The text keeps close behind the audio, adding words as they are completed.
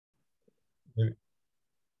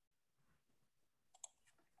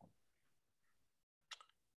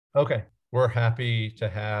Okay, we're happy to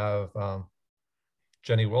have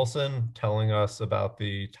Jenny Wilson telling us about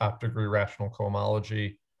the top degree rational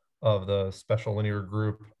cohomology of the special linear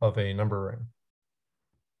group of a number ring.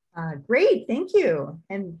 Great, thank you.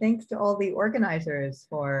 And thanks to all the organizers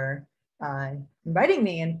for inviting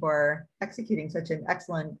me and for executing such an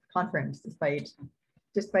excellent conference despite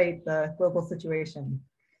the global situation.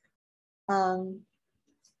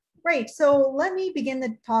 Right, so let me begin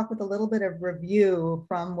the talk with a little bit of review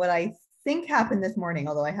from what I think happened this morning,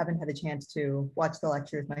 although I haven't had a chance to watch the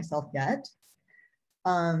lectures myself yet.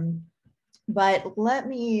 But let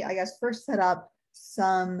me, I guess, first set up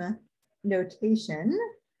some notation.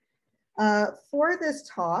 For this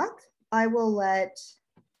talk, I will let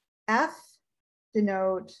F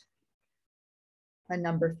denote a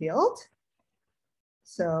number field.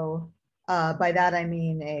 So by that, I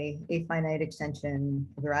mean a finite extension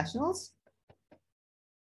of the rationals,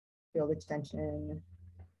 field extension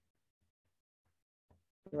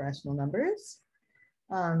of the rational numbers.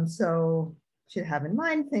 So should have in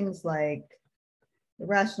mind things like the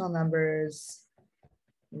rational numbers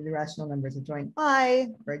adjoin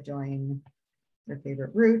I or adjoin their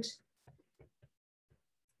favorite root.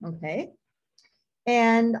 Okay.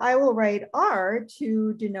 And I will write R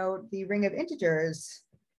to denote the ring of integers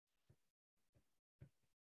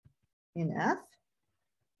in F.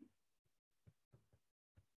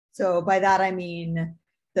 So by that, I mean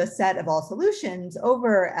the set of all solutions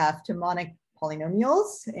over F to monic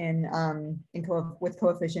polynomials with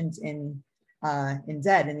coefficients in Z, in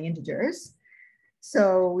the integers.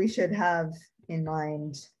 So we should have in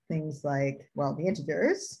mind things like, well, the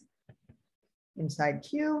integers inside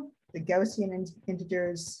Q, the Gaussian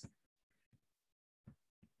integers,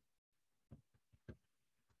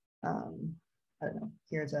 I don't know,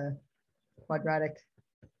 here's a quadratic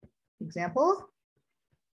example.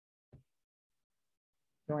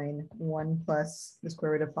 Join 1 plus the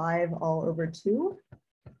square root of 5 all over 2.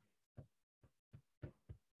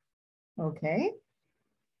 Okay.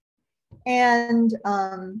 And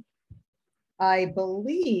I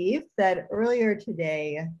believe that earlier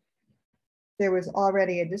today, there was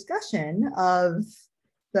already a discussion of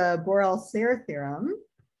the Borel-Serre theorem.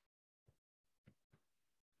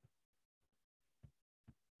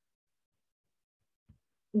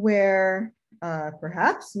 Where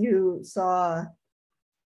perhaps you saw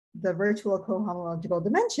the virtual cohomological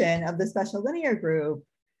dimension of the special linear group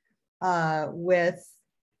with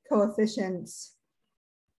coefficients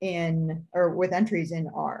with entries in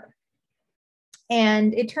R.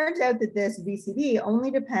 And it turns out that this VCD only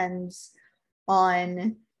depends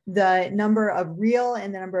on the number of real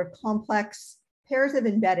and the number of complex pairs of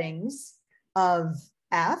embeddings of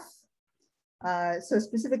F. So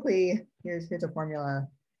specifically, here's a formula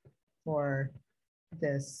for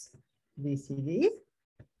this VCD.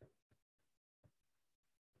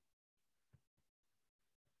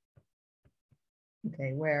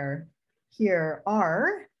 Okay, where here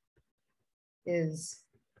R is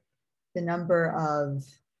the number of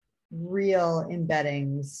real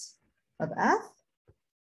embeddings of F.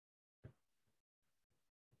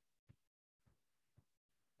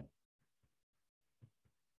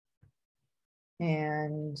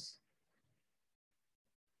 And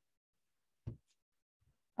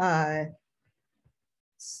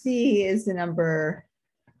C is the number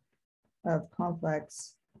of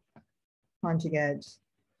complex conjugate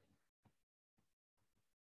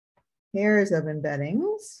pairs of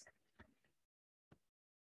embeddings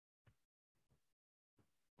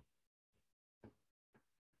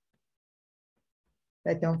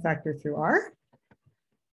that don't factor through R.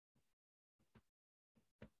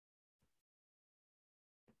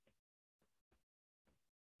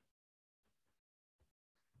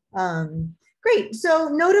 Great, so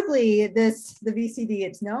notably the VCD,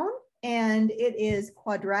 it's known and it is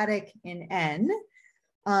quadratic in N.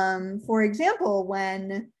 For example,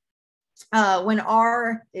 when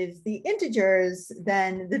R is the integers,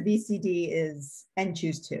 then the VCD is N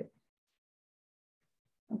choose 2.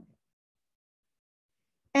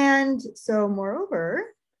 And so moreover,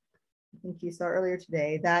 I think you saw earlier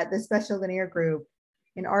today that the special linear group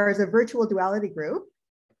in R is a virtual duality group.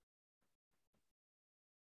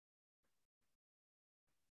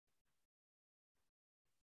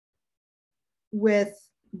 With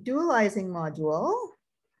dualizing module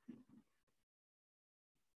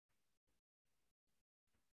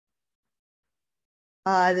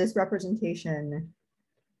this representation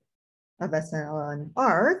of SN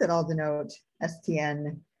R that I'll denote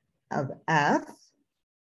STN of F,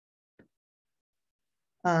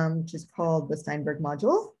 which is called the Steinberg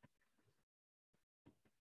module.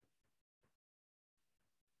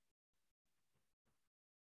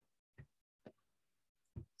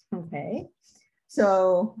 Okay,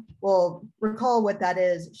 so we'll recall what that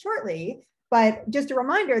is shortly, but just a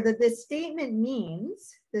reminder that this statement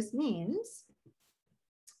means, so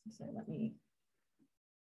let me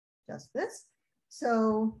adjust this.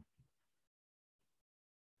 So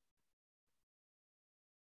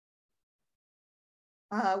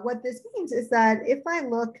what this means is that if I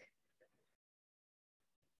look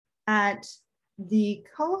at the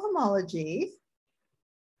cohomology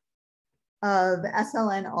of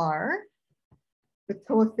SLNR with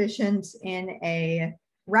coefficients in a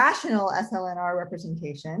rational SLNR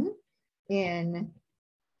representation in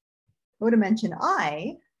codimension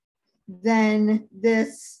I, then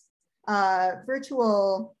this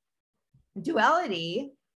virtual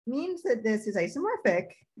duality means that this is isomorphic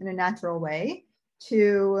in a natural way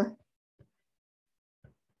to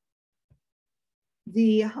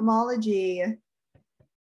the homology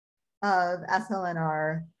of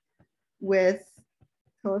SLNR with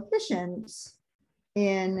coefficients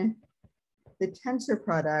in the tensor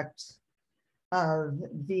product of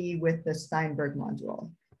V with the Steinberg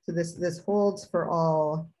module. So this holds for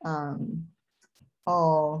all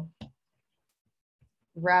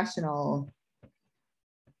rational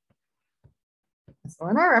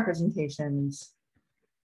SLNR representations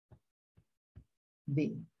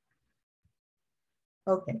V.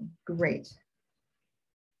 Okay, great.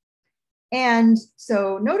 And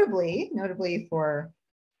so notably for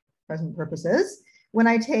present purposes, when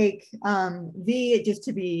I take V just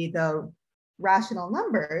to be the rational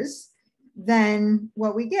numbers, then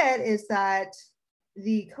what we get is that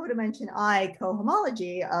the codimension I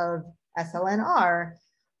cohomology of SLNR,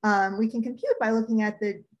 we can compute by looking at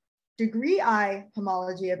the degree I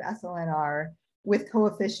homology of SLNR with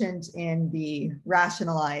coefficient in the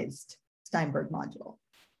rationalized Steinberg module.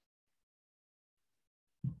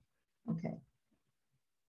 Okay.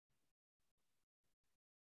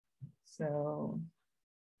 So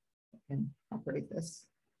I can operate this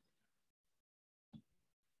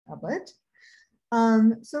tablet.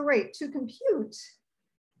 So right, to compute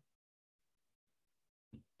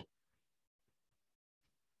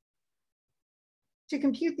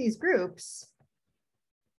these groups,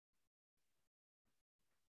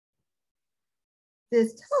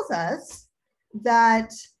 this tells us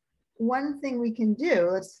that one thing we can do,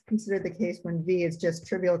 let's consider the case when V is just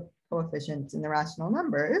trivial coefficients in the rational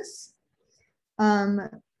numbers.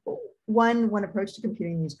 One approach to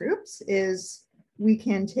computing these groups is we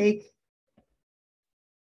can take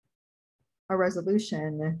a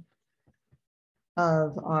resolution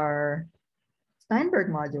of our Steinberg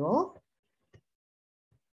module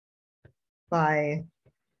by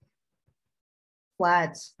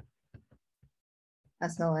flat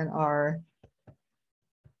SLNR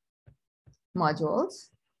modules,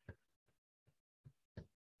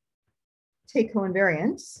 take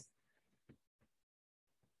coinvariance,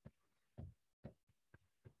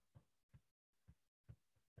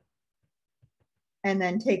 and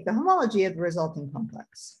then take the homology of the resulting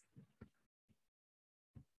complex.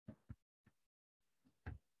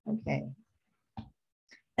 Okay.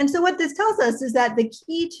 And so what this tells us is that the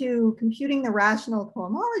key to computing the rational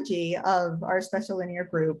cohomology of our special linear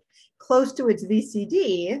group close to its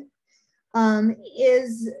VCD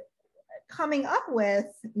is coming up with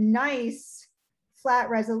nice flat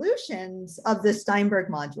resolutions of the Steinberg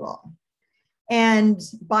module. And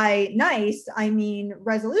by nice, I mean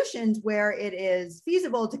resolutions where it is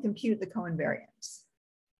feasible to compute the coinvariance.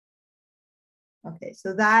 Okay,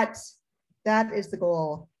 so that is the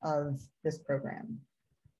goal of this program.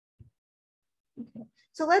 Okay.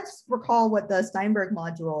 So let's recall what the Steinberg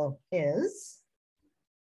module is.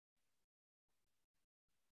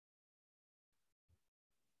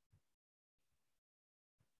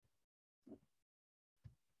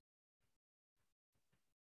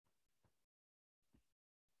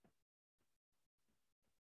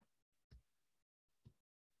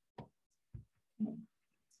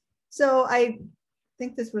 So I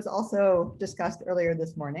think this was also discussed earlier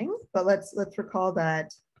this morning, but let's recall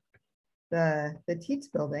that the Tietz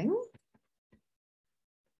building,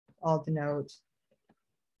 I'll denote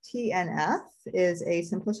TNF, is a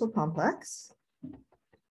simplicial complex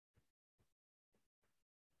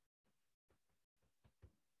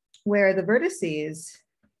where the vertices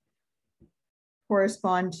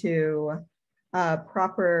correspond to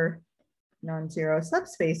proper non-zero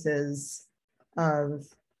subspaces of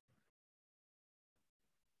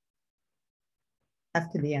f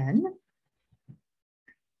to the n,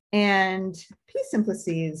 and p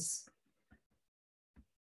simplices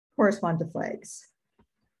correspond to flags.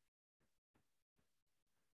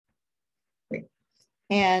 Great.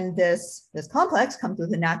 And this complex comes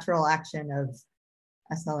with a natural action of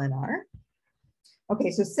SLNR.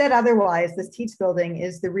 Okay, so said otherwise, this Tietz building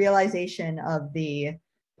is the realization of the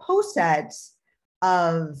poset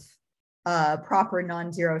of proper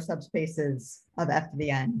non-zero subspaces of f to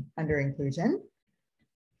the n under inclusion.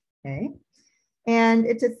 Okay, and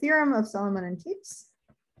it's a theorem of Solomon and Tietz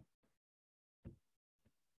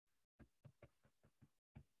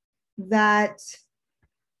that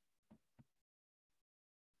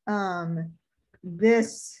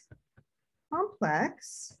this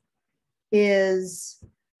complex is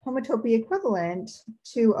homotopy equivalent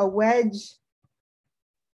to a wedge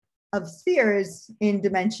of spheres in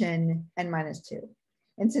dimension n-2.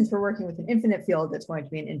 And since we're working with an infinite field, it's going to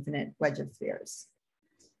be an infinite wedge of spheres.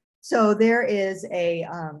 So there is a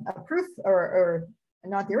proof, or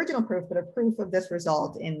not the original proof, but a proof of this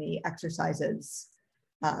result in the exercises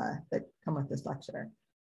that come with this lecture.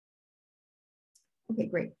 Okay,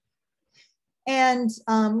 great. And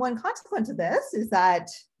one consequence of this is that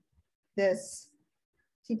this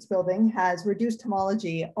Tietz building has reduced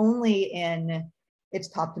homology only in its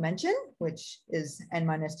top dimension, which is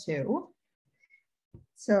n-2.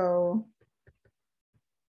 So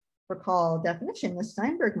recall definition, the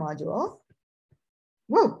Steinberg module.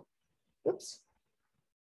 Whoa, oops.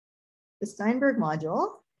 The Steinberg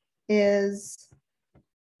module is,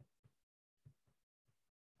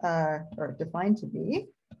 or defined to be,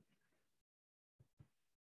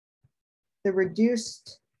 the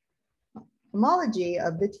reduced homology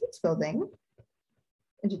of the Tietz building,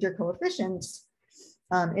 integer coefficients,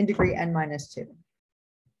 in degree n-2.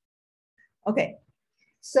 Okay,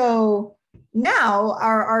 so now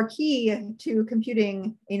our key to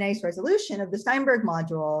computing a nice resolution of the Steinberg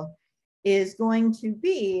module is going to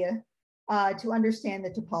be to understand the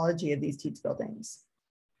topology of these Tietz buildings.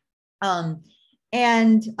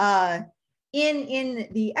 In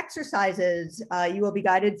the exercises, you will be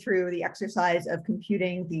guided through the exercise of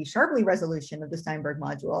computing the Sharpley resolution of the Steinberg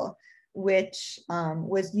module, which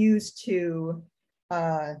was used to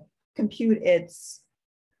compute its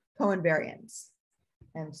coinvariance.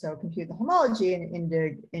 And so compute the homology in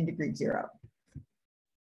degree 0.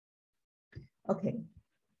 Okay.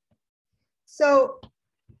 So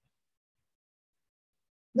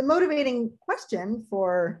the motivating question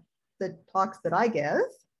for the talks that I give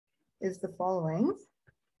is the following.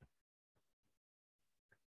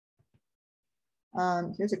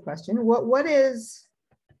 Here's a question. What is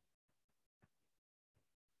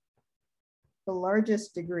the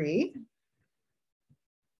largest degree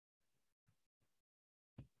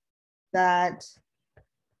that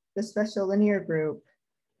the special linear group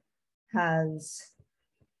has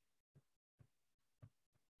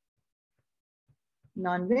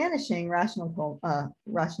non-vanishing rational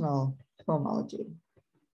cohomology?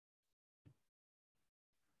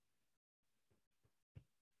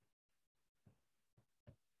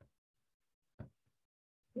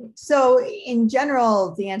 So in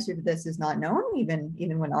general, the answer to this is not known, even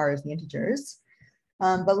when R is the integers.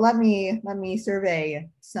 But let me survey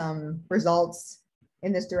some results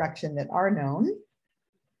in this direction that are known.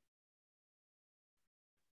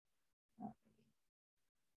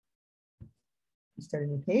 Start a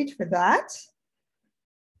new page for that.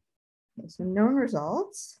 Okay, so known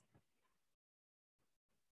results.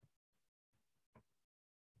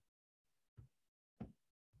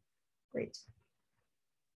 Great.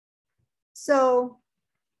 So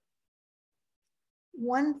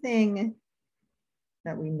one thing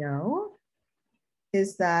that we know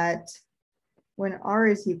is that when R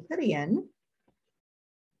is Euclidean,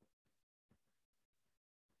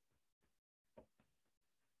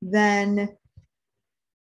 then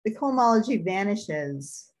the cohomology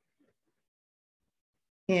vanishes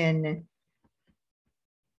in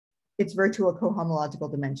its virtual cohomological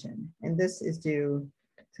dimension. And this is due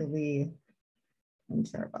to Lee and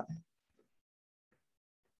Sharpa.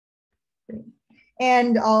 Great.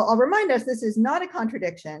 And I'll remind us, this is not a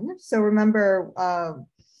contradiction. So remember,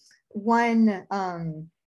 one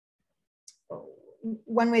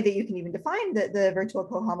way that you can even define the virtual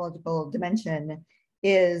cohomological dimension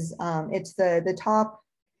is it's the top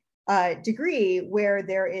degree where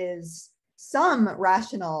there is some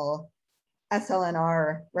rational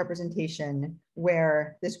SLNR representation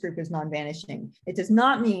where this group is non-vanishing. It does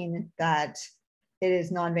not mean that it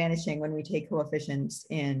is non-vanishing when we take coefficients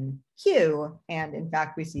in Q. And in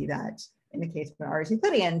fact, we see that in the case when R is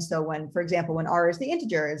Euclidean. So when, for example, when R is the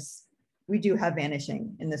integers, we do have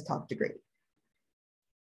vanishing in this top degree.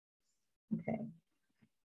 Okay.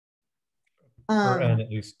 For n at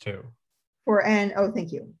least 2. For n, oh,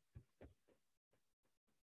 thank you.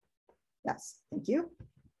 Yes, thank you.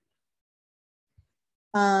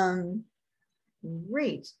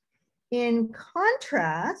 Great. In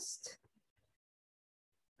contrast,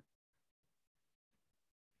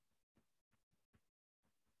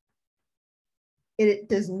 it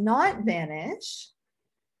does not vanish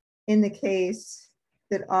in the case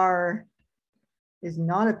that R is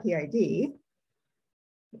not a PID.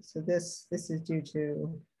 So this is due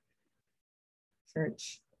to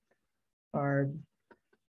Church, Barb,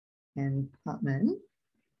 and Putman.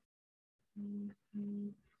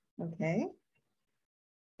 Okay.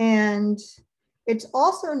 And it's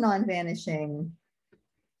also non-vanishing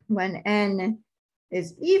when N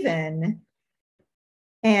is even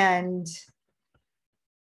and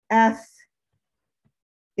F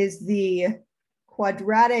is the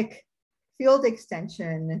quadratic field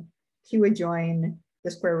extension to adjoin the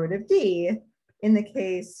square root of D in the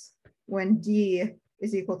case when D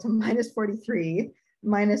is equal to minus 43,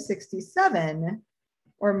 minus 67,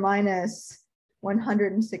 or minus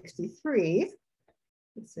 163.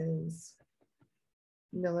 This is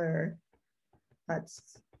Miller,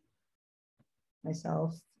 Hutz,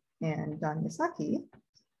 myself, and Don Misaki.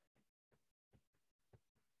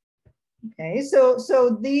 Okay,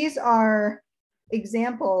 so these are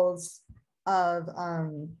examples of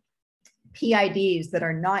PIDs that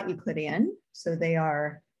are not Euclidean. So they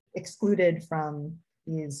are excluded from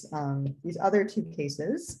these other two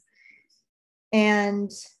cases.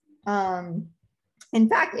 And in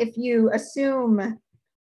fact, if you assume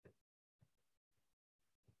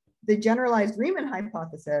the generalized Riemann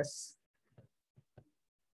hypothesis,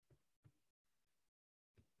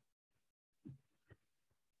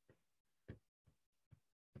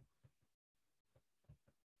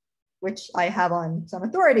 which I have on some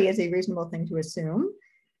authority as a reasonable thing to assume,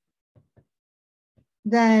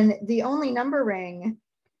 then the only number ring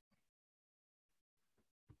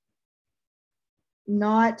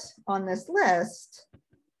not on this list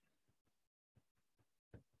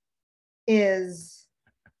is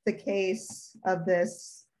the case of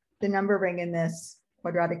this, the number ring in this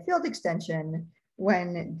quadratic field extension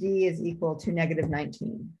when D is equal to negative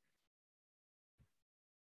 19.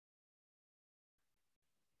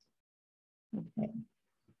 Okay.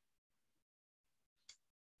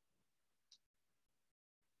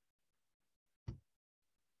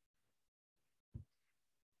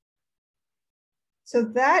 So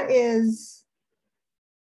that is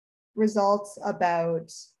results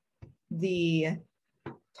about the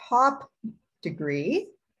top degree.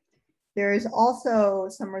 There is also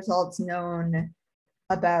some results known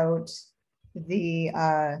about the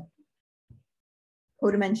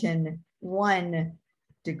codimension 1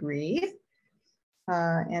 degree.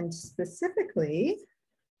 And specifically,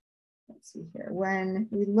 let's see here, when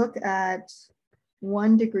we look at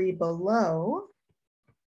 1 degree below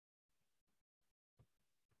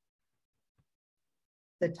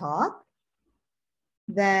the top,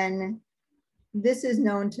 then this is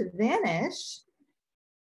known to vanish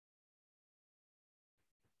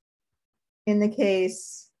in the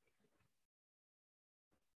case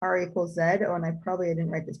R equals Z. Oh, and I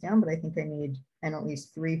didn't write this down, but I think I need N at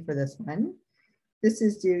least 3 for this one. This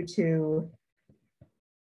is due to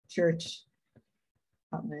Church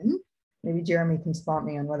Putman. Maybe Jeremy can spot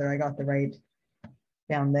me on whether I got the right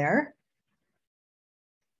down there.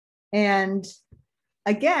 And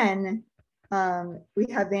again, we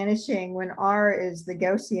have vanishing when R is the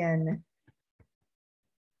Gaussian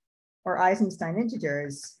or Eisenstein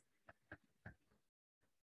integers.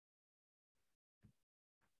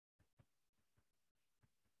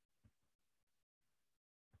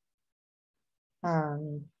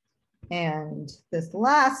 And this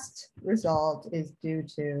last result is due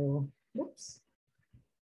to, whoops.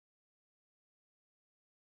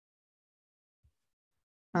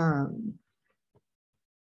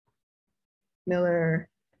 Miller,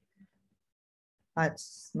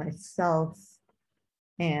 Hutz, myself,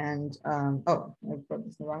 and oh, I wrote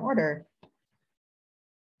this in the wrong order.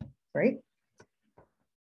 Right?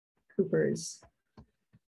 Cooper's,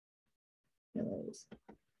 Miller's,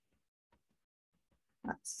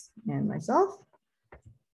 Hutz, and myself.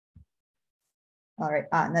 All right,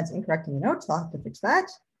 and that's incorrect in the notes. I'll have to fix that.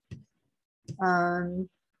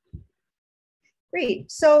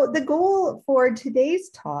 Great. So the goal for today's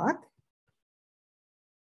talk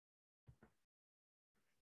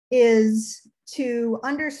is to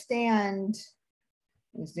understand,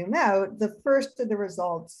 zoom out, the first of the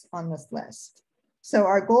results on this list. So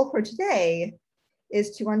our goal for today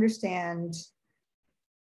is to understand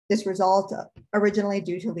this result originally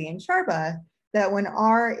due to Lee and Sharba, that when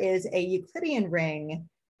R is a Euclidean ring,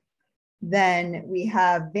 then we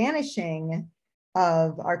have vanishing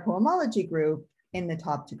of our cohomology group in the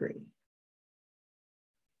top degree.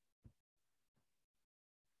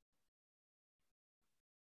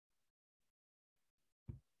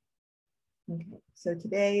 Okay, so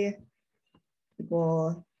today the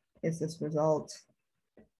goal is this result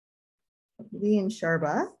of Lee and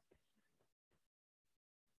Sharba.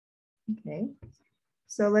 Okay,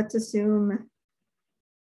 so let's assume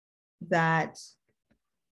that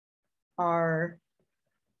R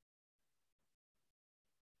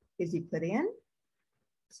is Euclidean.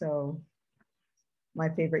 So my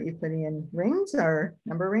favorite Euclidean rings are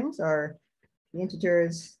number rings are the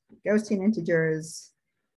integers, Gaussian integers.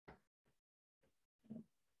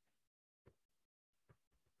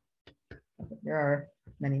 There are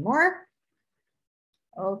many more.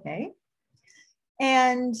 Okay.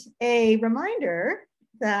 And a reminder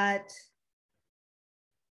that,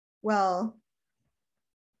 well,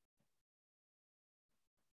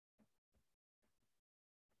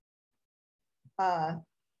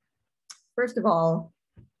 first of all,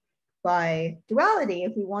 by duality,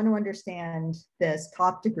 if we want to understand this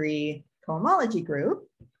top degree cohomology group,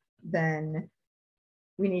 then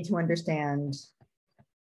we need to understand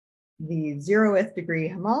the 0th degree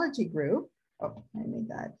homology group. Oh, I made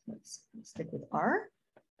that. Let's stick with R.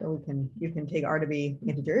 So you can take R to be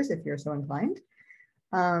integers if you're so inclined.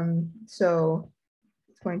 So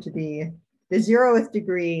it's going to be the 0th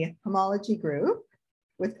degree homology group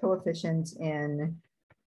with coefficients in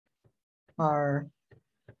our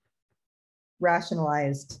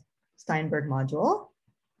rationalized Steinberg module.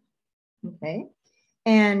 Okay.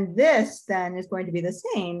 And this then is going to be the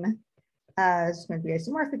same as, going to be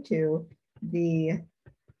isomorphic to the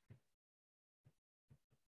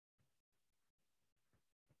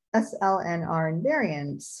SLNR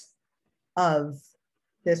invariance of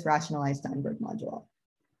this rationalized Steinberg module.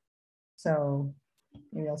 So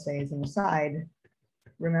maybe I'll say as an aside,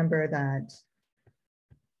 remember that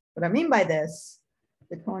what I mean by this,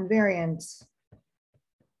 the coinvariance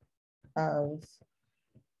of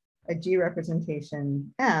a G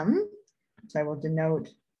representation M, which I will denote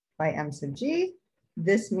by M sub G.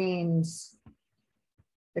 This means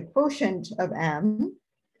the quotient of M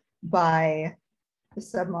by the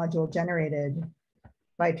submodule generated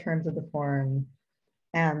by terms of the form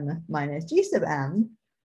M minus G sub M.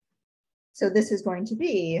 So this is going to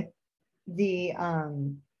be the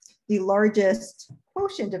largest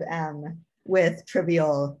quotient of M with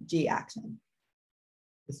trivial G action.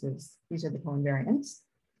 These are the coinvariants.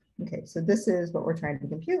 Okay, so this is what we're trying to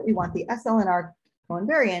compute. We want the SLNR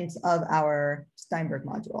coinvariance of our Steinberg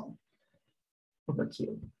module over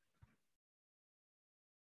Q.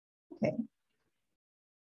 Okay.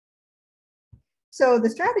 So the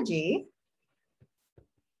strategy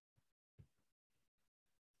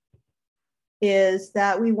is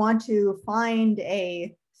that we want to find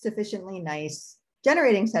a sufficiently nice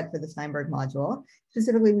generating set for the Steinberg module.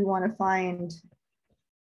 Specifically, we want to find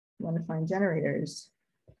generators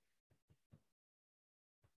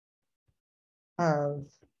of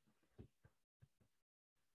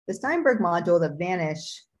the Steinberg module that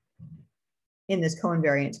vanish in this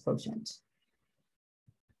coinvariance quotient.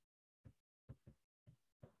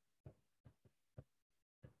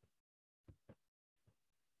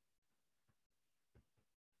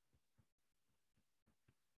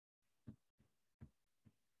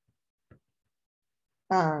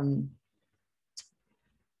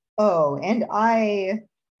 Oh, and I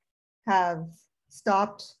have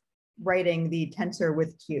stopped writing the tensor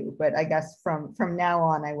with Q, but I guess from now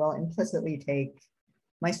on, I will implicitly take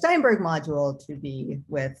my Steinberg module to be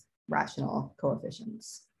with rational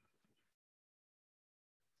coefficients.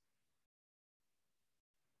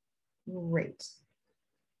 Great.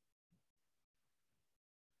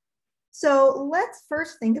 So let's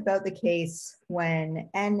first think about the case when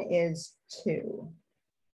n is 2.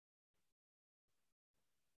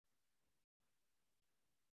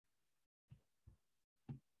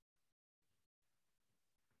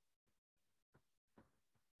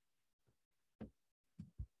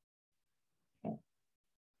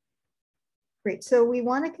 Great, so we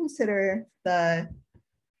want to consider the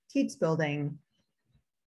Tietz building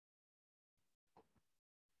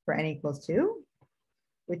for n equals 2,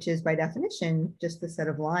 which is by definition just the set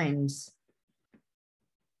of lines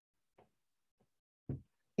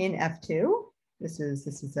in F2. This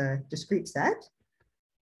is a discrete set.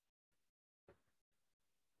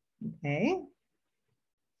 Okay.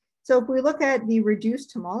 So if we look at the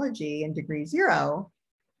reduced homology in degree 0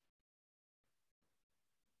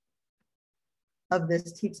 of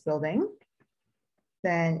this Tietz building,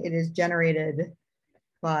 then it is generated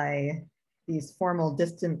by these formal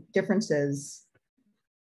differences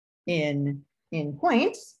in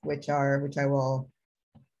points, which I will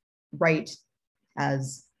write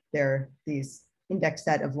as these index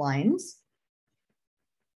set of lines.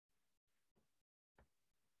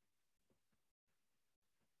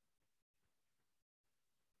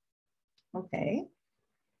 Okay.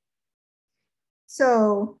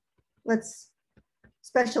 So let's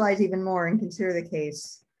specialize even more and consider the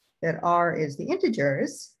case that R is the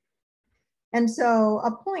integers. And so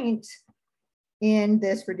a point in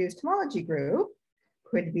this reduced homology group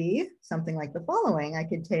could be something like the following. I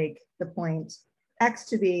could take the point X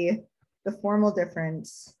to be the formal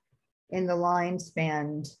difference in the line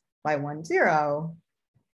spanned by 1, 0,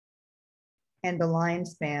 and the line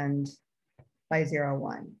spanned by 0,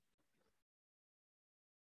 1.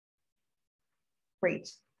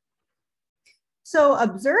 Great. So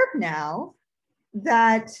observe now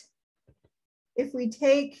that if we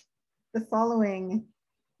take the following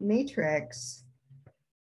matrix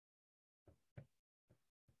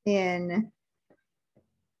in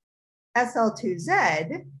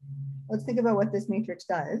SL2Z, let's think about what this matrix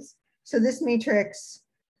does. So this matrix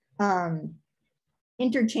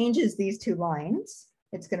interchanges these two lines.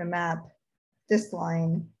 It's going to map this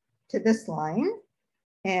line to this line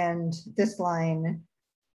and this line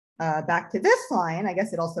back to this line. I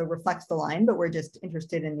guess it also reflects the line, but we're just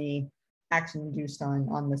interested in the action induced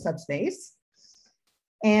on the subspace.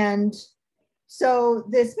 And so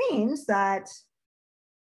this means that,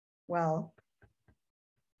 well,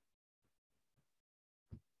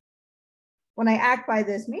 when I act by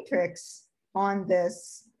this matrix on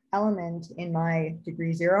this element in my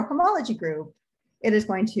degree 0 homology group, it is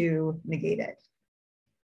going to negate it.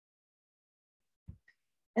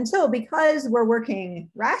 And so because we're working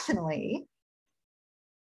rationally,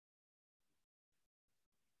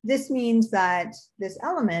 this means that this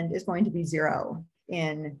element is going to be 0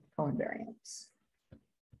 in coinvariance.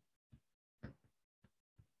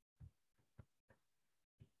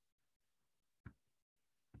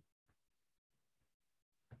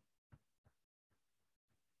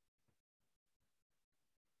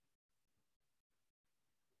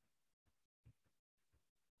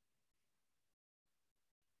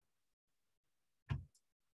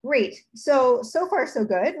 Great. So far so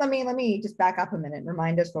good. Let me just back up a minute and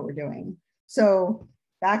remind us what we're doing. So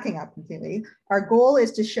backing up completely, our goal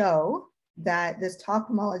is to show that this top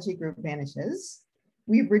homology group vanishes.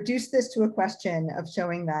 We've reduced this to a question of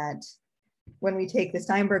showing that when we take the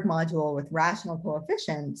Steinberg module with rational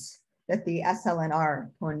coefficients, that the SL and R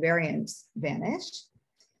coinvariants vanish.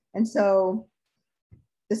 And so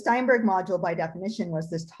the Steinberg module, by definition, was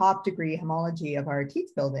this top degree homology of our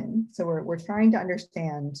Tietz building. So we're trying to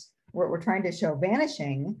understand, we're trying to show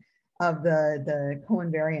vanishing of the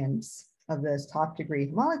coinvariance of this top degree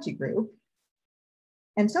homology group.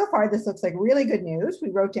 And so far, this looks like really good news.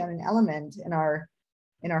 We wrote down an element in our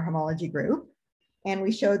homology group, and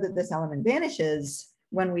we showed that this element vanishes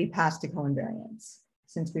when we pass to coinvariance,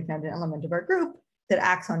 since we found an element of our group that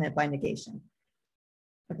acts on it by negation.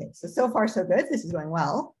 Okay, so far so good. This is going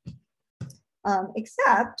well.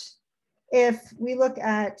 Except if we look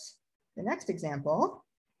at the next example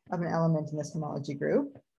of an element in this homology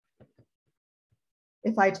group,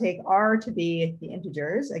 if I take R to be the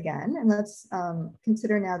integers again, and let's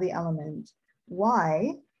consider now the element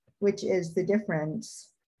Y, which is the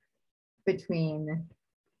difference between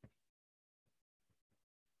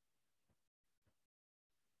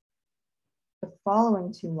the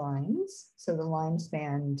following two lines. So the line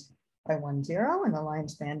spanned by 1, 0 and the line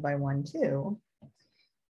spanned by 1, 2.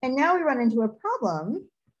 And now we run into a problem,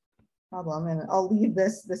 and I'll leave the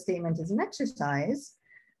statement as an exercise.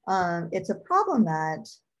 It's a problem that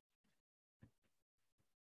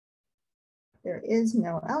there is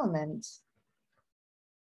no element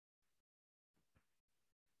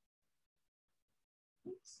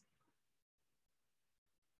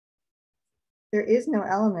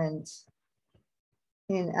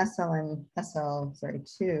in SL2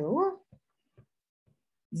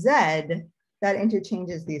 Z that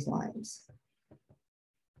interchanges these lines.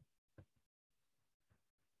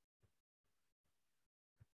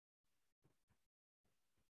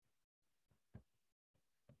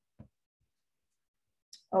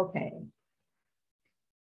 Okay.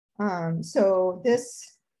 So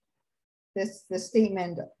this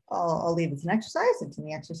statement, I'll leave as an exercise. It's in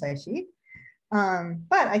the exercise sheet.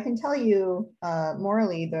 But I can tell you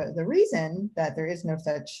morally the reason that there is no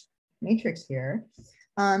such matrix here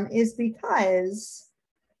is because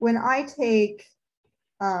when I take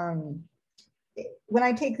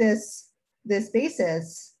this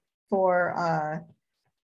basis for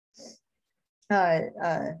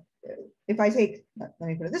if I take, let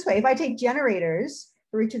me put it this way, if I take generators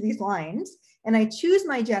for each of these lines and I choose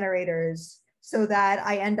my generators so that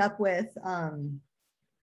I end up with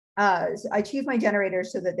I choose my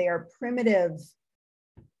generators so that they are primitive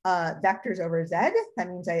vectors over Z. That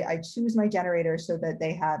means I choose my generators so that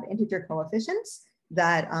they have integer coefficients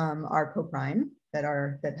that are coprime, that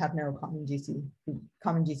have no common GCD.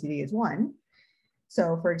 Common GCD is 1.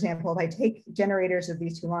 So for example, if I take generators of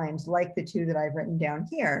these two lines, like the two that I've written down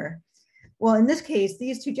here, well, in this case,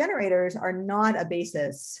 these two generators are not a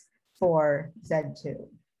basis for Z2.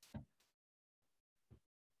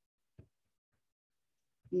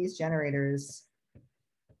 These generators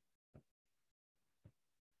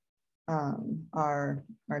are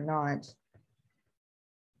not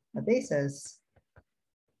a basis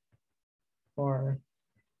for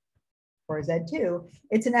Z2.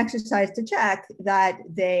 It's an exercise to check that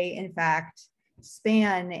they, in fact,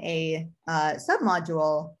 span a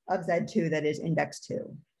submodule of Z2 that is index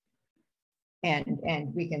 2.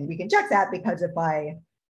 And we can check that because if I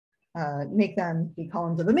make them be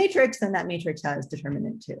columns of a matrix, then that matrix has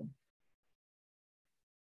determinant 2.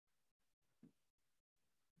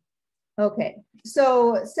 Okay,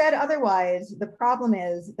 so said otherwise, the problem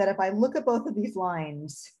is that if I look at both of these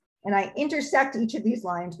lines and I intersect each of these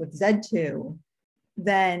lines with Z2,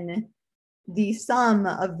 then the sum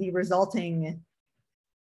of the resulting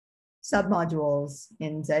submodules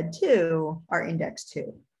in Z2 are index 2.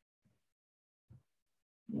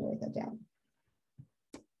 Let me write that down.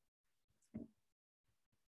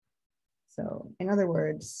 So in other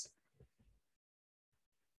words,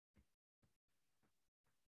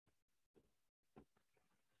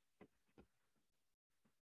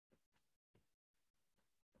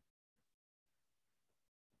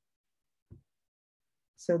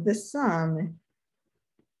 so this sum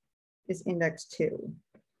is index 2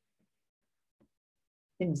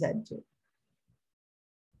 in Z2.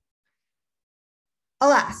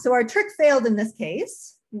 Alas, so our trick failed in this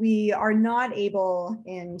case. We are not able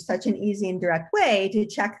in such an easy and direct way to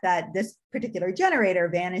check that this particular generator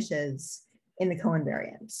vanishes in the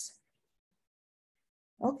covariance.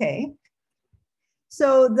 Okay,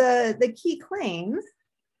 so the key claim,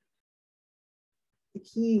 the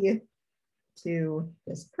key to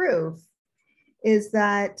this proof is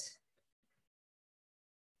that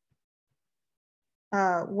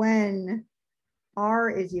when R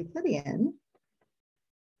is Euclidean,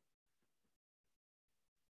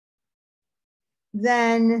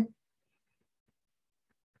 then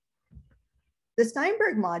the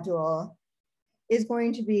Steinberg module is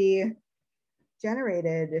going to be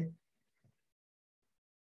generated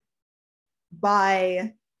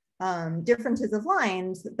by differences of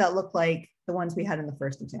lines that look like the ones we had in the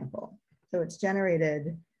first example. So it's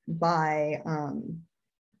generated by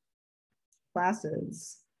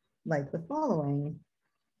classes like the following,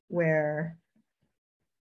 where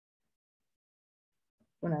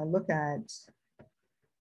when I look at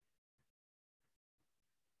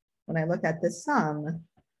this sum,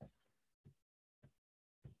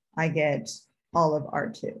 I get all of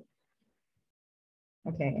R2.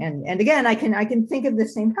 Okay, and again, I can think of the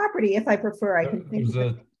same property if I prefer. I can think.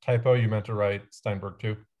 There's a typo. You meant to write Steinberg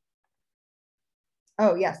 2.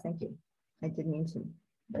 Oh yes, thank you. I did mean to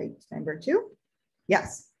write Steinberg 2.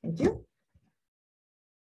 Yes, thank you.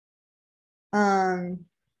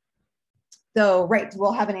 So right,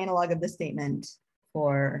 we'll have an analog of this statement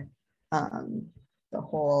for the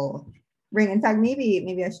whole ring. In fact,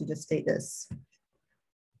 maybe I should just state this.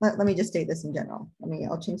 Let me just state this in general.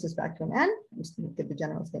 I'll change this back to an N. I'm just going to give the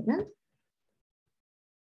general statement.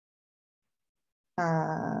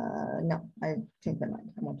 No, I changed my mind.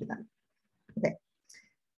 I won't do that. Okay.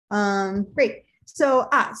 Great. So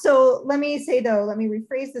let me say though, let me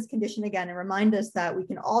rephrase this condition again and remind us that we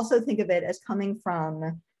can also think of it as coming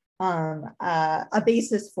from a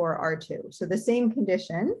basis for R2. So the same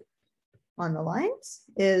condition on the lines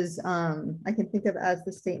is I can think of as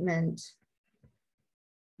the statement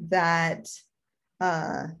that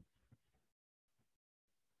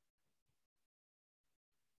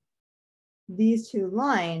these two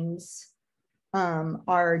lines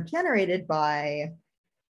are generated by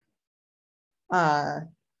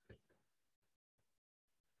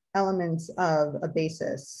elements of a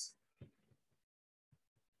basis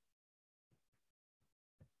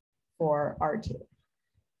for R2.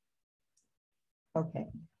 Okay,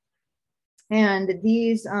 and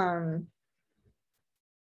these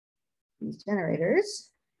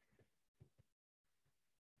generators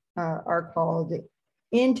are called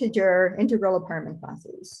integral apartment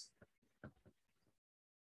classes.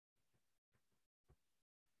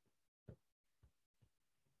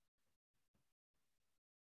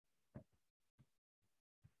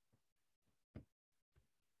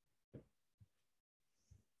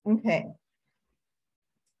 Okay,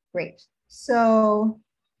 great. So,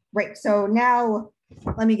 right. So now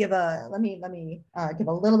let me give a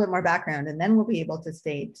little bit more background, and then we'll be able to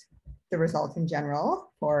state the result in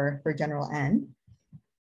general for general N.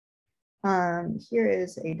 Here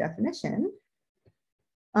is a definition.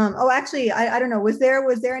 Oh, actually, I don't know. Was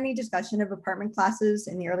there any discussion of apartment classes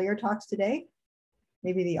in the earlier talks today?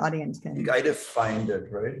 Maybe the audience I can. think I defined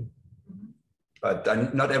it, right?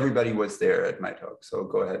 But not everybody was there at my talk. So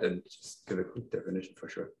go ahead and just give a quick definition for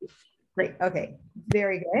sure. Great. Okay.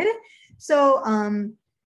 Very good. So,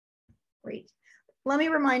 great. Let me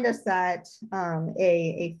remind us that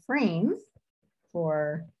a frame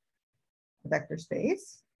for a vector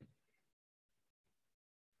space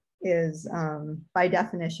is, by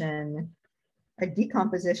definition, a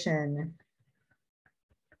decomposition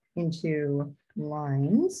into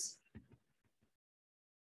lines.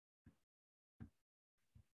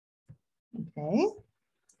 Okay.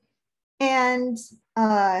 And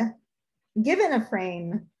given a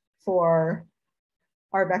frame for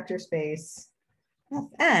our vector space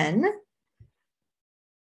Fn,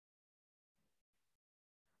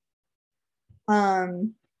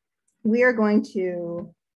 we are going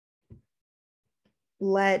to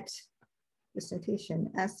let this notation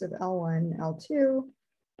S of L1, L2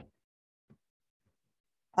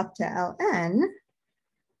 up to Ln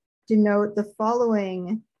denote the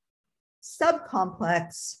following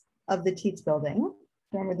subcomplex of the Tietz building.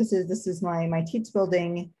 Remember, this is my Tietz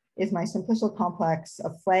building is my simplicial complex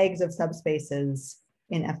of flags of subspaces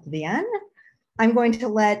in F to the n. I'm going to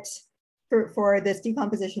let, for this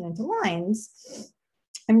decomposition into lines,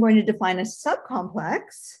 I'm going to define a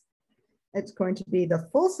subcomplex. It's going to be the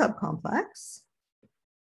full subcomplex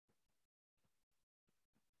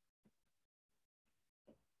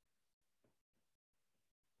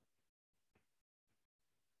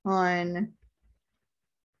on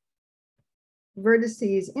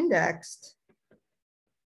vertices indexed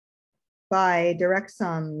by direct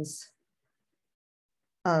sums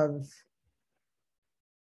of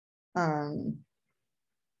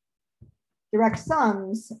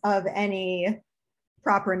any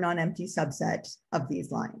proper non-empty subset of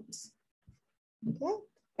these lines. Okay,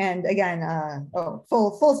 and again,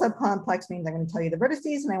 full subcomplex means I'm going to tell you the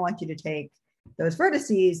vertices, and I want you to take those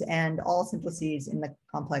vertices and all simplices in the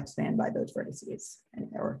complex spanned by those vertices,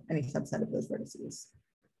 or any subset of those vertices.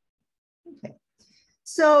 Okay,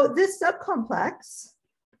 so this subcomplex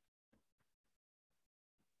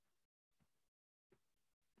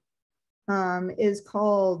is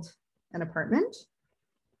called an apartment.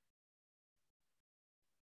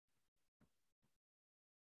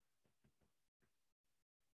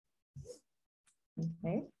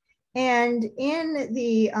 Okay, and in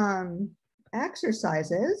the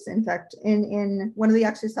exercises, in fact, in one of the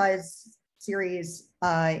exercise series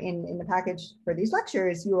in the package for these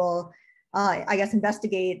lectures, you will, I guess,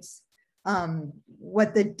 investigate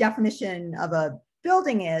what the definition of a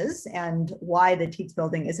building is and why the Tietz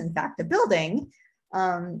building is in fact a building.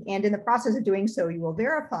 And in the process of doing so, you will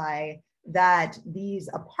verify that these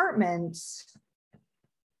apartments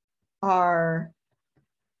are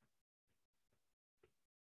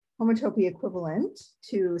homotopy equivalent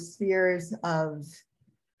to spheres of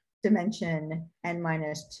dimension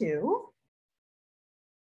n-2.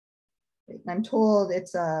 I'm told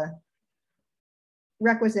it's a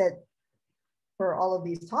requisite for all of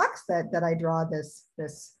these talks that I draw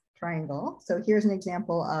this triangle. So here's an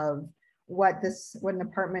example of what an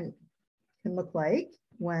apartment can look like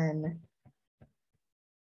when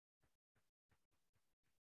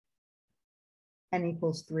n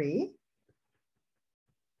equals 3.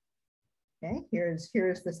 Okay, here's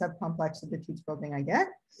the subcomplex of the Tietz building I get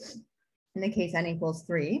in the case n equals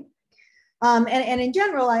 3. And in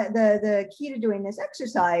general, the key to doing this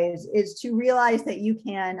exercise is to realize that you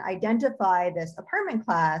can identify this apartment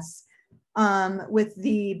class with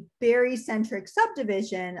the barycentric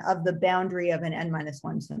subdivision of the boundary of an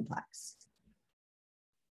n-1 simplex.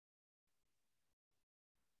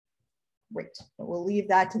 Great, but we'll leave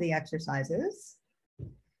that to the exercises.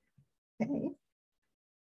 Okay.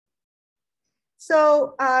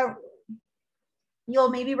 So you'll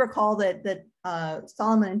maybe recall that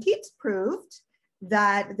Solomon and Tietz proved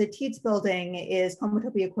that the Tietz building is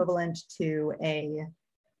homotopy equivalent to a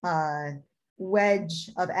wedge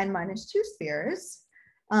of n-2 spheres.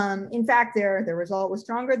 In fact, their result was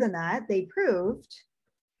stronger than that. They proved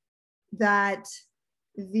that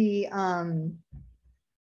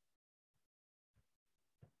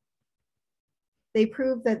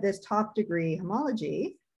this top degree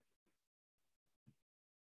homology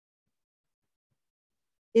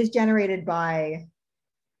is generated by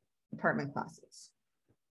apartment classes.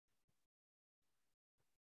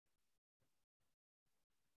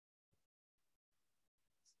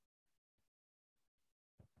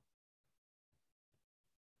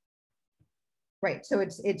 Right, so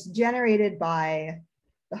it's generated by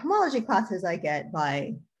the homology classes I get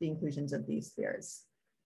by the inclusions of these spheres.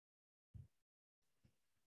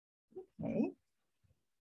 Okay.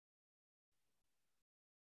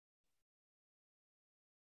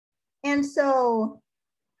 And so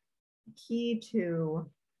key to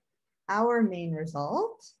our main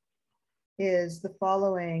result is the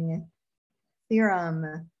following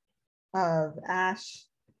theorem of Ash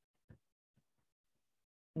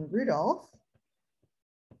and Rudolph.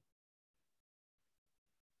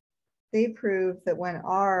 They prove that when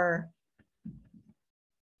R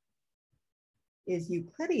is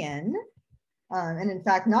Euclidean, and in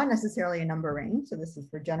fact, not necessarily a number ring, so this is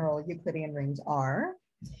for general Euclidean rings R,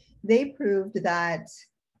 they proved that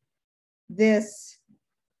this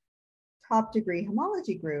top degree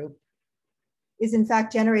homology group is in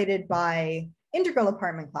fact generated by integral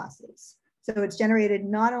apartment classes. So it's generated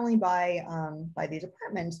not only by these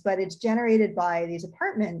apartments, but it's generated by these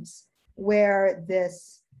apartments where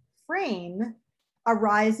this frame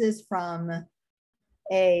arises from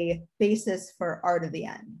a basis for R to the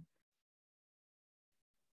n.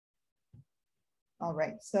 All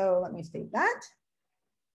right, so let me state that.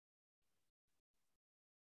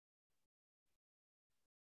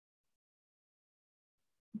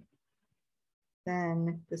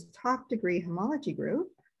 Then this top degree homology group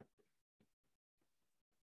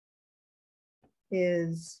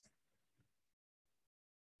is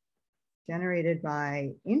generated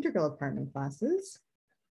by integral apartment classes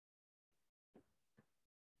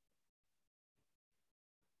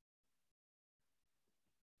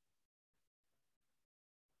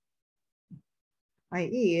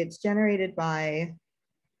i.e. it's generated by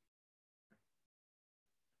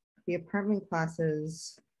the apartment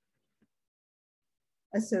classes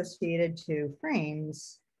associated to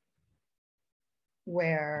frames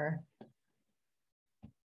where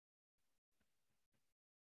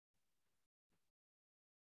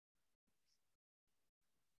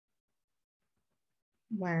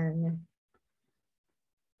when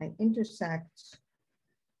I intersect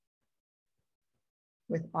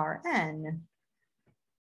with Rn,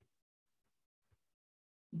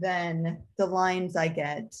 then the lines I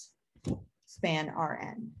get span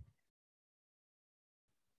Rn.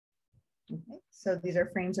 Okay, so these are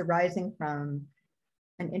frames arising from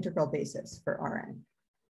an integral basis for Rn.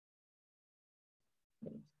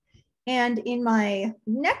 And in my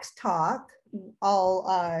next talk,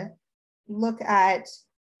 I'll look at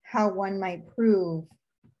how one might prove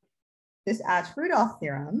this Ash-Rudolph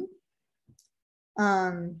theorem.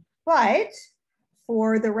 But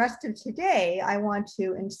for the rest of today, I want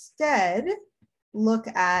to instead look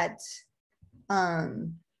at how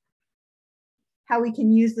we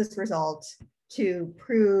can use this result to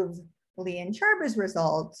prove Lee and Sharba's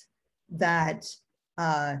result that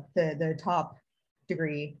the top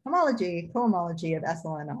degree cohomology of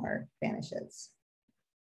SLNR vanishes.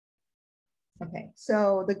 Okay,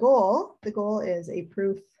 so the goal is a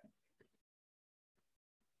proof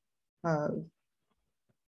of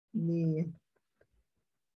Lee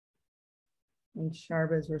and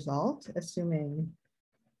Sharba's result, assuming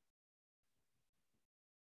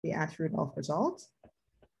the Ash-Rudolph result.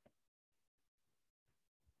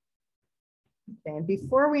 Okay, and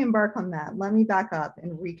before we embark on that, let me back up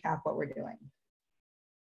and recap what we're doing.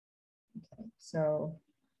 Okay, so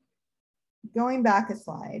going back a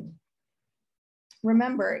slide,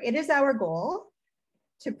 remember, it is our goal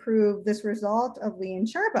to prove this result of Lee and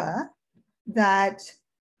Sharba that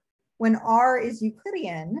when R is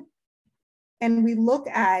Euclidean and we look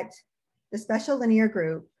at the special linear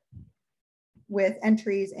group with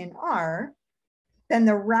entries in R, then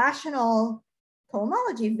the rational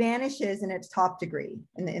cohomology vanishes in its top degree,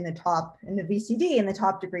 in the VCD, in the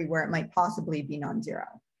top degree where it might possibly be non-zero.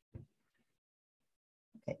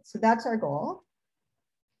 Okay, so that's our goal.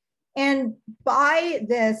 And by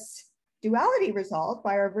this duality result,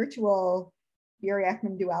 by our virtual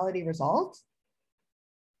Beer-Ekman duality result,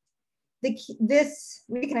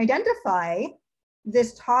 we can identify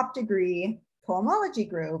this top degree cohomology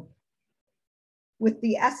group with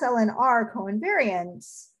the SLNR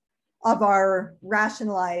coinvariance of our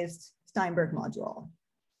rationalized Steinberg module.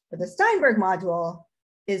 But the Steinberg module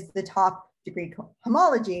is the top degree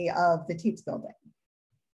homology of the Tietz building.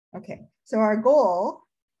 Okay, so our goal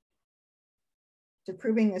to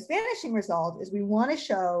proving this vanishing result is we want to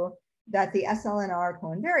show that the SLNR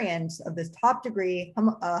coinvariance of this top degree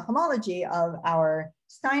homology of our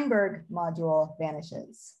Steinberg module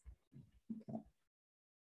vanishes. Okay.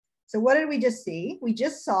 So what did we just see? We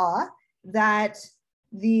just saw that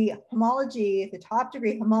the homology, the top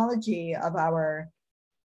degree homology of our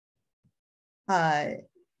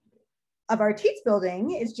of our Tietz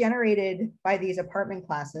building is generated by these apartment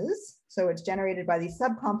classes. So it's generated by these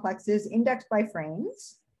subcomplexes indexed by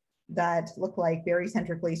frames that look like very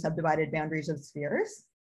centrically subdivided boundaries of spheres.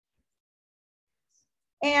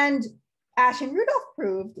 And Ash and Rudolph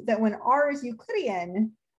proved that when R is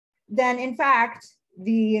Euclidean, then in fact,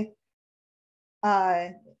 this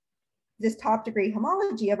top degree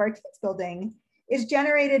homology of our Tietz building is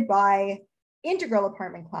generated by integral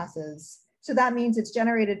apartment classes. So that means it's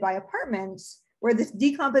generated by apartments where this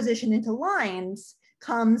decomposition into lines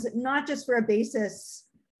comes not just for a basis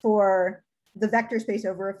for the vector space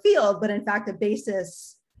over a field, but in fact a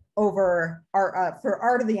basis over R, for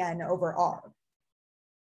R to the n over R.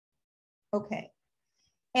 Okay,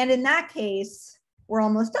 and in that case, we're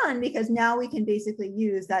almost done because now we can basically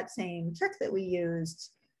use that same trick that we used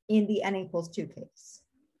in the n equals 2 case.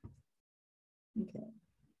 Okay.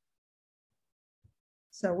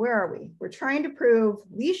 So where are we? We're trying to prove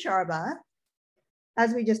Lie-Sharba.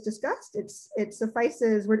 As we just discussed, it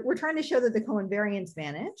suffices, we're trying to show that the co-invariants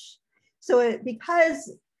vanish. So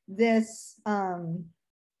because this,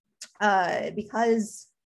 because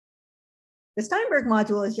the Steinberg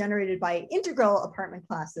module is generated by integral apartment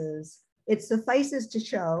classes, it suffices to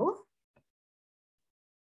show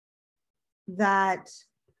that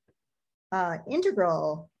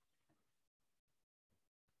integral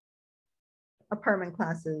apartment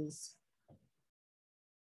classes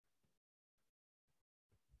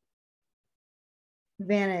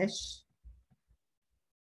vanish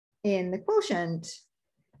in the quotient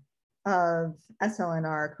of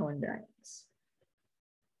SLNR coinvariance.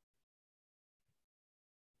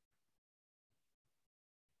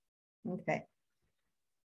 Okay,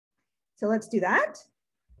 so let's do that.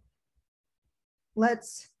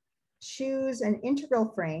 Let's choose an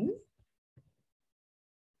integral frame.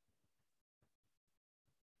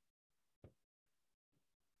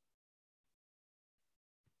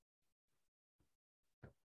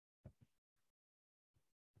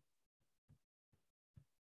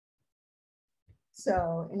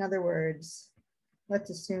 So in other words,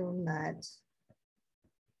 let's assume that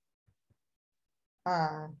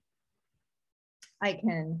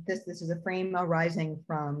this is a frame arising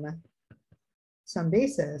from some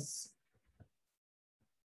basis,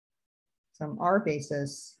 some R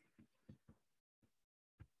basis,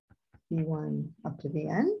 V1 up to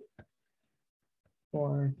Vn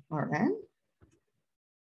for Rn.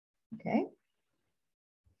 Okay.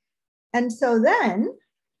 And so then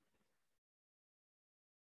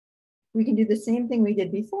we can do the same thing we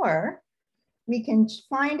did before. We can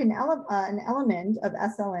find an element of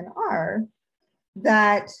SLNR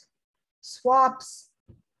that swaps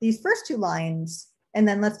these first two lines, and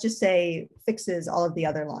then let's just say fixes all of the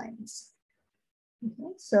other lines.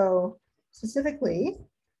 Okay, so specifically,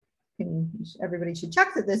 everybody should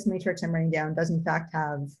check that this matrix I'm writing down does in fact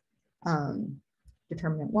have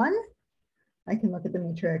determinant 1. I can look at the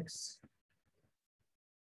matrix.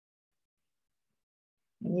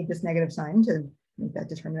 I need this negative sign to make that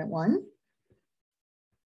determinant 1.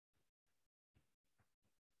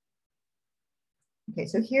 Okay,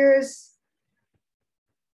 so here's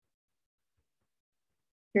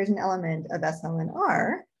an element of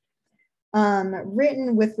SLNR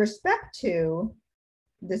written with respect to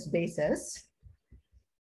this basis.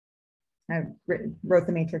 I wrote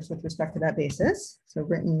the matrix with respect to that basis. So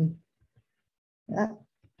written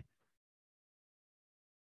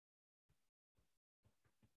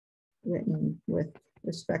with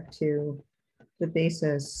respect to the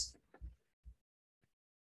basis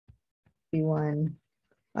V1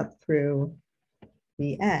 up through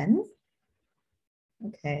Vn.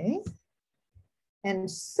 Okay. And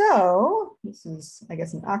so this is, I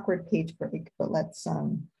guess, an awkward page break, but let's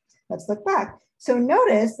look back. So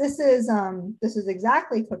notice this is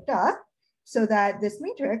exactly cooked up so that this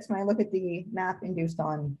matrix, when I look at the map induced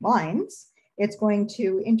on lines, it's going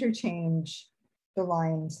to interchange the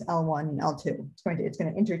lines L1 and L2. It's going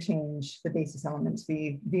to interchange the basis elements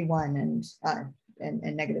V1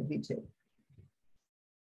 and negative V2.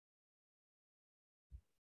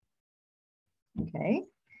 Okay,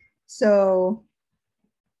 so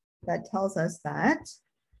that tells us that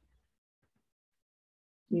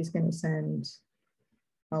he's going to send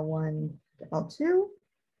L1 to L2,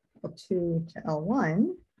 L2 to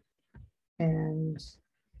L1, and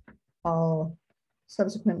all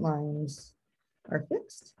subsequent lines are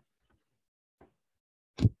fixed.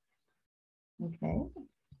 Okay,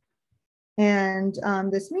 and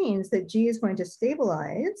this means that G is going to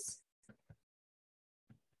stabilize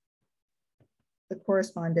the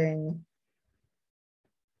corresponding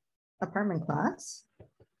apartment class.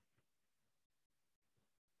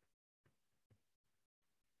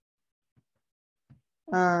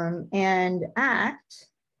 and act,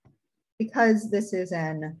 because this is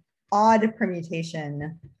an odd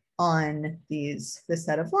permutation on this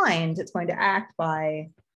set of lines, it's going to act by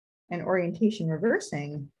an orientation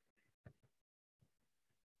reversing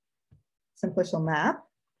simplicial map.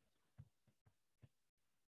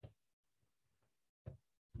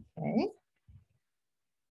 Okay.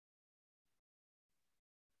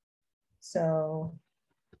 So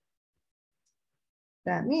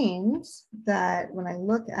that means that when I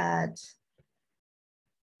look at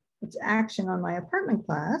its action on my apartment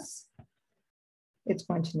class, it's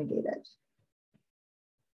going to negate it.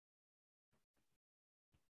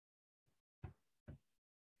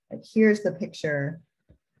 Like, here's the picture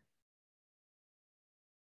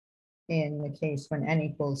in the case when n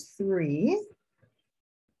equals 3.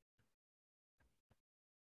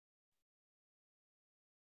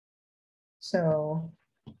 So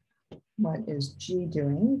what is G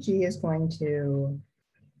doing? G is going to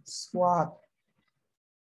swap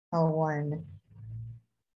L1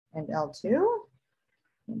 and L2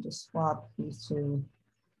 and just swap these two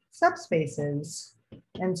subspaces.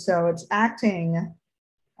 And so it's acting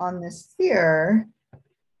on this sphere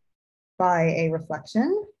by a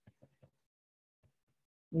reflection.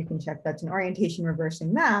 You can check that's an orientation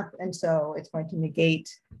reversing map. And so it's going to negate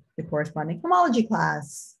the corresponding homology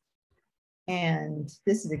class. And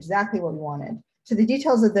this is exactly what we wanted. So the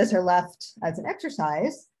details of this are left as an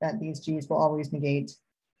exercise, that these G's will always negate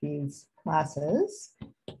these classes.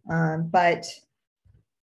 But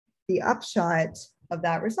the upshot of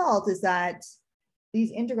that result is that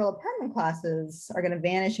these integral apartment classes are going to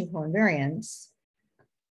vanish in coinvariance.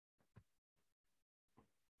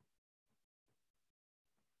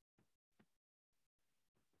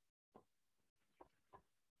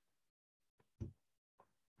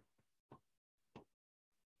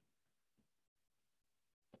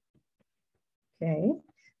 Okay,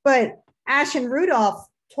 but Ash and Rudolph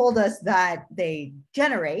told us that they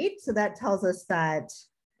generate, so that tells us that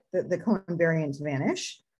the covariants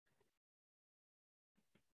vanish.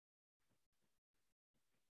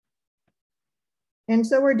 And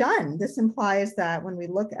so we're done. This implies that when we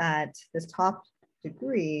look at this top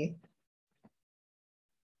degree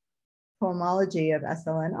cohomology of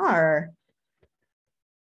SLNR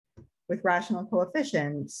with rational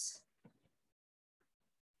coefficients,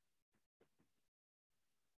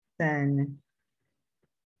 then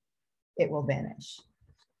it will vanish.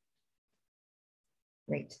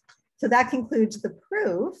 Great. So that concludes the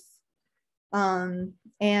proof. And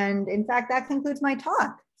in fact, that concludes my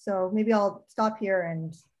talk. So maybe I'll stop here,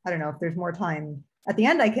 and I don't know if there's more time. At the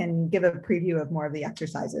end, I can give a preview of more of the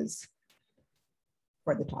exercises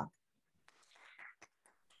for the talk.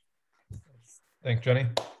 Thanks, Jenny.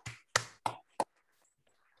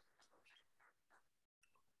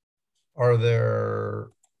 Are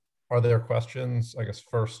there questions, I guess,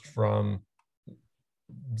 first from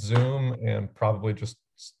Zoom, and probably just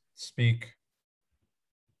speak?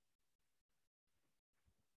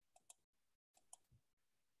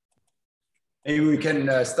 Maybe we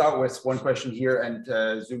can start with one question here, and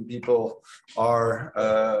Zoom people are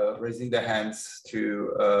raising their hands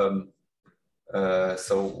to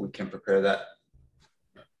so we can prepare that.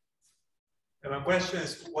 And my question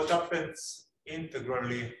is, what happens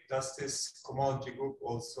integrally? Does this cohomology group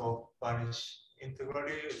also vanish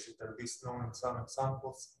integrally? Is it at least known in some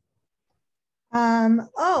examples?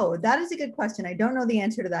 Oh, that is a good question. I don't know the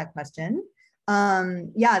answer to that question.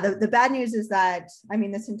 Yeah, the bad news is that, I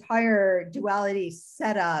mean, this entire duality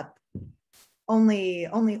setup only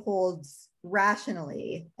holds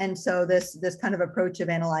rationally. And so this kind of approach of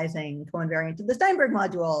analyzing coinvariant of the Steinberg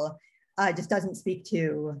module just doesn't speak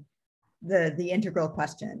to the integral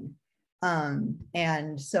question.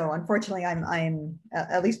 And so unfortunately, I'm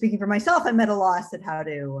at least speaking for myself, I'm at a loss at how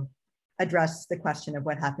to address the question of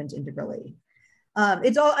what happens integrally.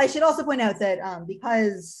 I should also point out that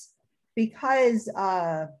because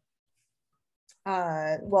well,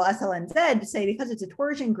 SLNZ say, because it's a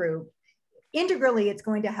torsion group, integrally it's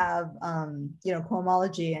going to have you know,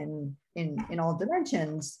 cohomology in all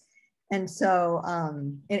dimensions, and so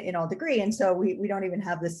in all degree, and so we don't even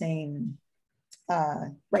have the same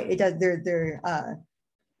right. It does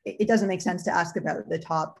it doesn't make sense to ask about the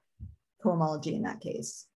top cohomology in that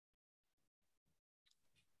case.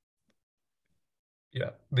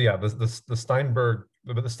 Yeah, the Steinberg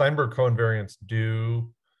covariants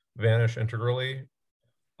do vanish integrally.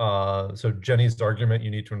 So Jenny's argument,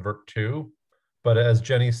 you need to invert 2, but as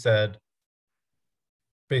Jenny said,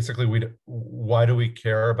 basically why do we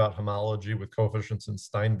care about homology with coefficients in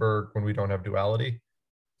Steinberg when we don't have duality?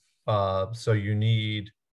 So you need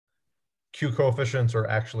Q coefficients are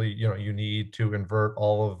actually, you need to invert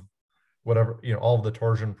all of whatever, all of the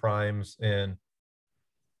torsion primes in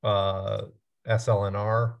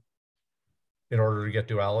SLNR in order to get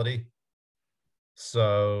duality.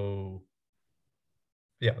 So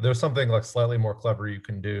yeah, there's something like slightly more clever you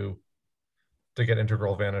can do to get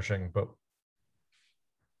integral vanishing, but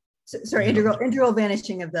sorry, integral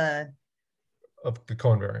vanishing of the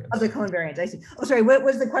covariance. Of the covariance, I see. Oh, sorry, what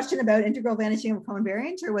was the question about integral vanishing of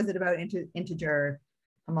covariance, or was it about integer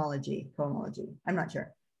cohomology? I'm not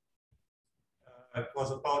sure. It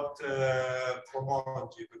was about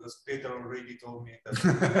cohomology, because Peter already told me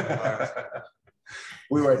that.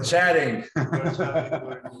 We were chatting. We were chatting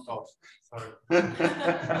during the talk. Sorry.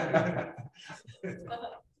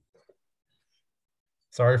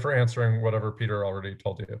 Sorry for answering whatever Peter already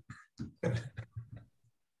told you.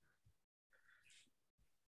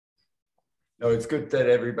 No, it's good that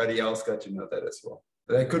everybody else got to know that as well.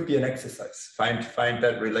 But that could be an exercise. Find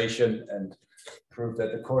that relation and prove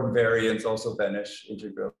that the covariance also vanish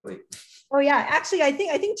integrally. Oh yeah, actually, I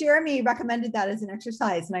think Jeremy recommended that as an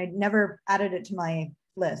exercise, and I never added it to my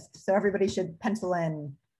list. So everybody should pencil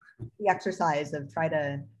in the exercise of try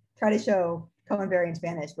to show covariance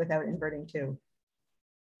vanish without inverting too.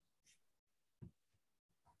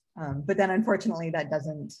 But then unfortunately that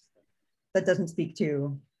doesn't speak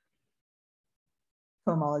to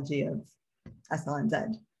cohomology of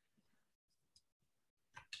SLNZ.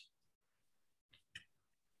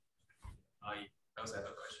 I also have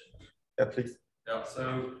a question. Yeah, please. Yeah,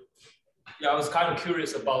 so I was kind of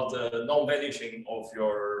curious about the non-vanishing of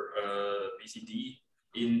your BCD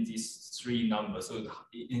in these three numbers. So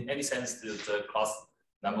in any sense, the class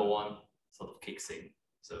number one sort of kicks in.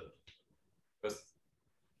 So because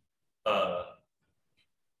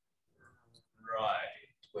right,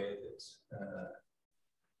 where it is.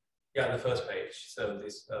 Yeah, the first page. So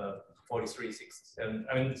this 4367.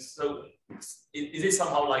 I mean, so is it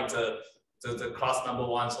somehow like the class number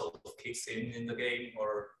one sort of kicks in the game,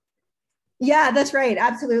 or? Yeah, that's right.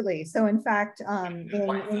 Absolutely. So in fact,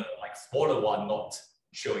 like smaller one not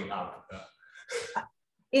showing up.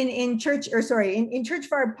 in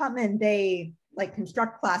Church-Farb-Putman, they like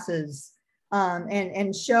construct classes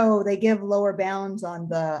and show they give lower bounds on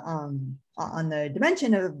the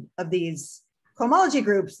dimension of these cohomology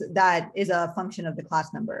groups that is a function of the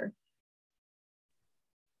class number.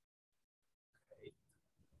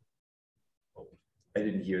 I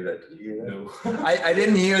didn't hear that. Did you hear that? No. I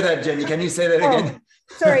didn't hear that, Jenny. Can you say that again?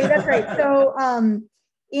 Sorry, that's right. So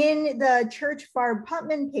in the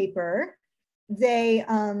Church-Farb-Putman paper, they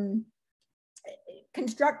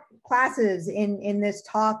construct classes in this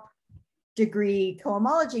top degree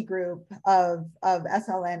cohomology group of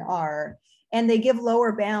SLNR, and they give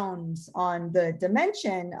lower bounds on the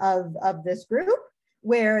dimension of this group,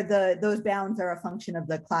 where those bounds are a function of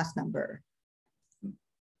the class number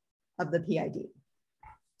of the PID.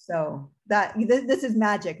 So this is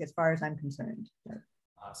magic as far as I'm concerned.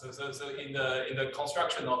 So in the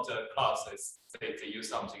construction of the classes, they use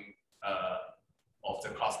something of the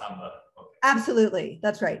class number. Okay. Absolutely,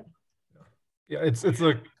 that's right. Yeah, it's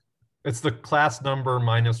the class number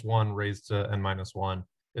 -1 raised to n-1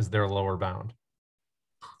 is their lower bound.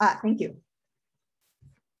 Thank you.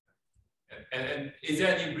 And is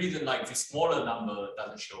there any reason like the smaller number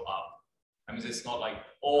doesn't show up? I mean, it's not like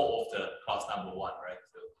all of the class number one, right?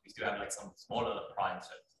 So we still have like some smaller primes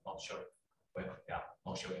that's not showing. Well, yeah,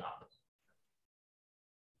 not showing up.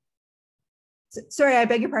 Sorry, I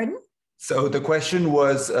beg your pardon? So the question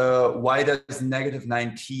was, why does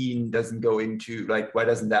 -19 doesn't go into, like, why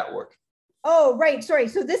doesn't that work? Oh, right, sorry.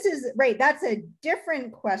 So this is, right, that's a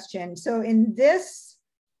different question. So in this,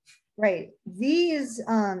 right, these,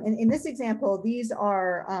 in this example, these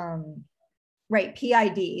are, right,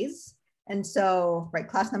 PIDs. And so, right,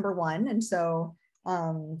 class number one. And so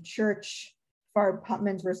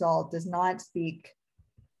Church-Farb-Putman's result does not speak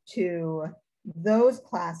to those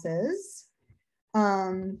classes.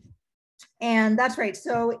 And that's right.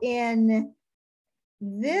 So in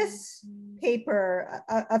this paper,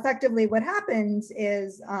 effectively what happens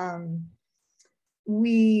is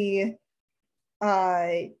we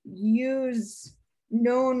use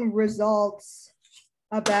known results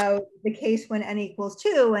about the case when n equals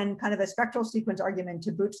 2 and kind of a spectral sequence argument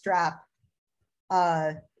to bootstrap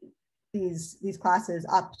these classes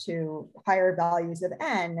up to higher values of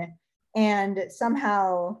n. And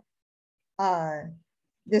somehow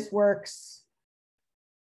this works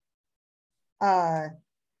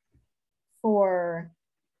for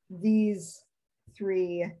these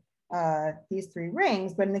three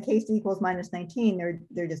rings, but in the case d equals -19,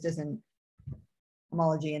 there just isn't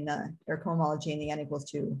homology in the, or cohomology in the n equals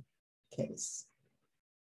 2 case.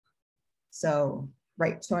 So,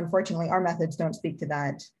 right, so unfortunately our methods don't speak to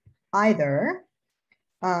that either.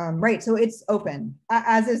 Right, so it's open,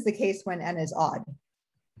 as is the case when n is odd.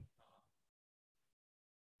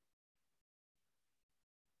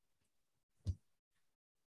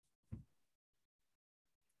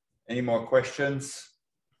 Any more questions?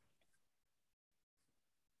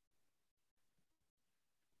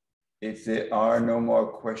 If there are no more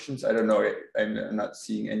questions, I don't know, I'm not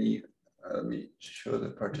seeing any. Let me show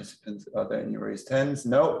the participants. Are there any raised hands?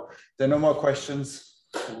 No, there are no more questions.